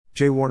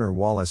J. Warner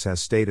Wallace has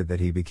stated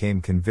that he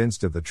became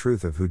convinced of the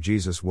truth of who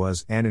Jesus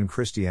was and in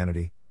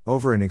Christianity,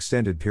 over an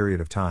extended period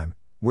of time,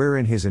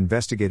 wherein his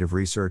investigative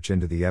research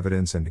into the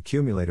evidence and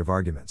accumulative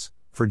arguments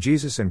for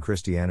Jesus and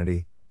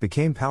Christianity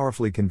became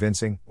powerfully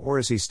convincing, or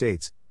as he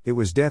states, it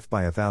was death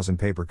by 1,000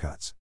 paper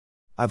cuts.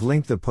 I've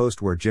linked the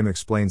post where Jim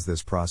explains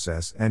this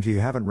process, and if you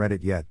haven't read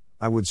it yet,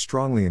 I would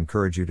strongly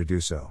encourage you to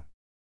do so.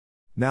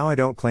 Now, I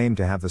don't claim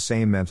to have the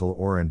same mental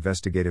or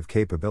investigative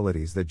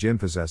capabilities that Jim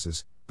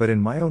possesses, but in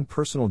my own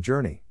personal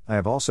journey, I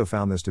have also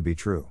found this to be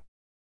true.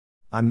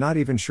 I'm not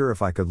even sure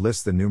if I could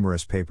list the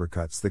numerous paper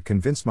cuts that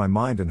convinced my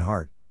mind and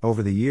heart,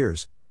 over the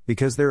years,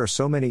 because there are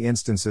so many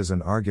instances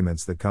and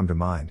arguments that come to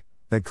mind,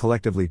 that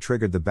collectively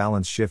triggered the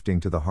balance shifting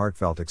to the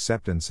heartfelt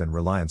acceptance and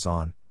reliance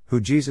on who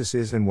Jesus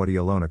is and what he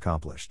alone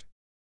accomplished.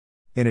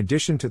 In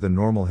addition to the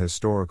normal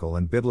historical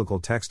and biblical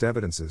text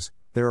evidences,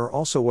 there are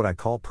also what I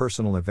call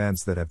personal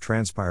events that have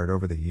transpired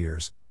over the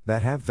years,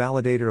 that have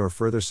validated or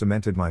further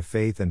cemented my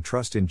faith and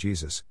trust in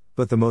Jesus,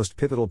 but the most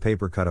pivotal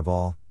paper cut of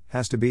all,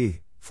 has to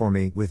be, for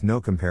me, with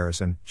no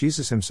comparison,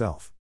 Jesus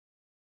himself.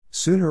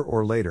 Sooner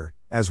or later,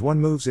 as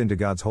one moves into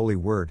God's holy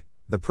word,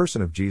 the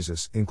person of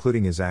Jesus,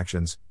 including his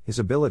actions, his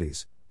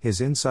abilities, his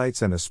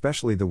insights and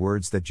especially the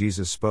words that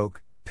Jesus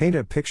spoke, paint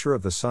a picture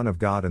of the Son of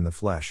God in the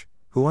flesh,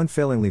 who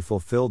unfailingly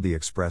fulfilled the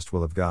expressed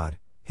will of God,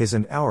 his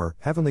and our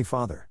Heavenly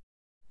Father.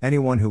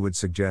 Anyone who would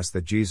suggest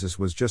that Jesus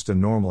was just a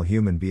normal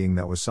human being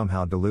that was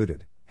somehow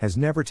deluded, has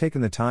never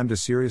taken the time to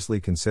seriously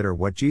consider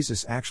what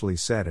Jesus actually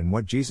said and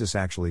what Jesus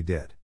actually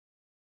did.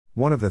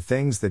 One of the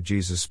things that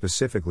Jesus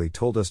specifically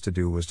told us to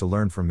do was to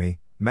learn from me,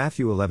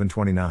 Matthew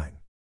 11:29.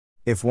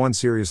 If one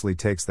seriously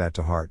takes that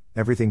to heart,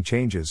 everything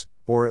changes,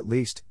 or at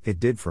least, it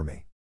did for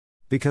me.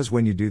 Because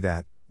when you do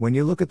that, when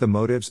you look at the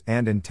motives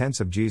and intents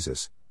of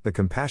Jesus, the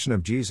compassion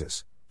of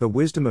Jesus, the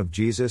wisdom of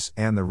Jesus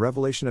and the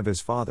revelation of his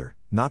Father,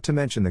 not to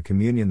mention the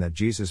communion that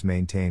Jesus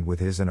maintained with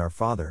his and our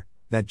Father,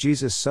 that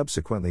Jesus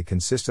subsequently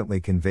consistently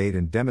conveyed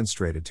and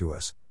demonstrated to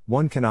us,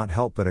 one cannot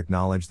help but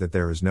acknowledge that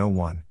there is no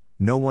one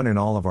in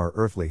all of our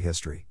earthly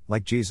history,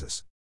 like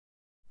Jesus.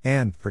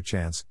 And,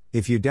 perchance,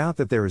 if you doubt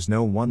that there is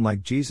no one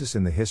like Jesus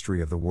in the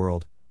history of the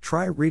world,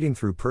 try reading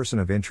through Person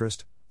of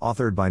Interest,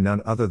 authored by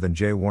none other than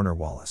J. Warner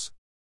Wallace.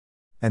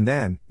 And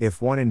then,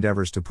 if one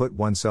endeavors to put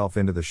oneself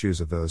into the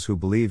shoes of those who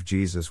believed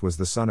Jesus was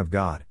the Son of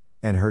God,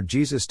 and heard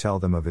Jesus tell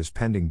them of his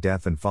pending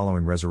death and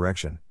following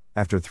resurrection,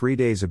 after 3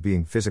 days of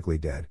being physically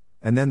dead,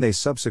 and then they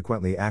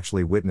subsequently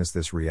actually witnessed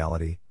this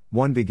reality,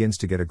 one begins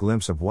to get a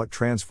glimpse of what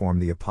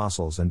transformed the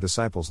apostles' and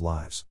disciples'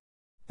 lives.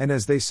 And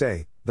as they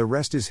say, the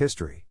rest is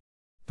history.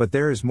 But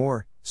there is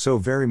more, so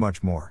very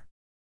much more.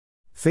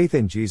 Faith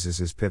in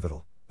Jesus is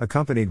pivotal,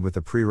 accompanied with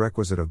the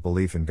prerequisite of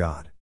belief in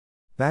God.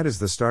 That is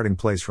the starting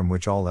place from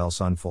which all else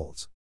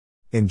unfolds.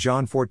 In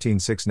John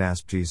 14:6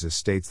 NASB Jesus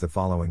states the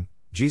following,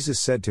 Jesus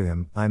said to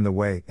him, I am the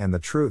way, and the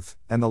truth,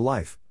 and the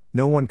life,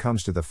 no one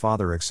comes to the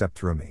Father except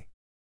through me.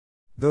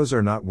 Those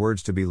are not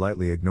words to be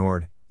lightly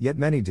ignored, yet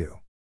many do.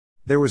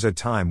 There was a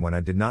time when I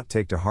did not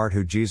take to heart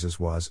who Jesus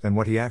was and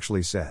what he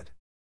actually said.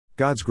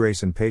 God's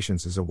grace and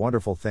patience is a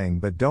wonderful thing,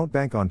 but don't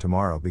bank on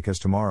tomorrow because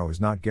tomorrow is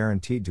not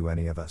guaranteed to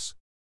any of us.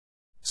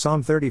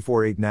 Psalm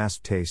 34:8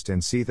 NASB taste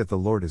and see that the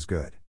Lord is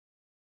good.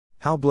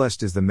 How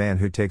blessed is the man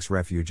who takes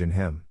refuge in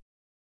him.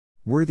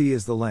 Worthy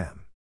is the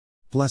Lamb.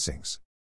 Blessings.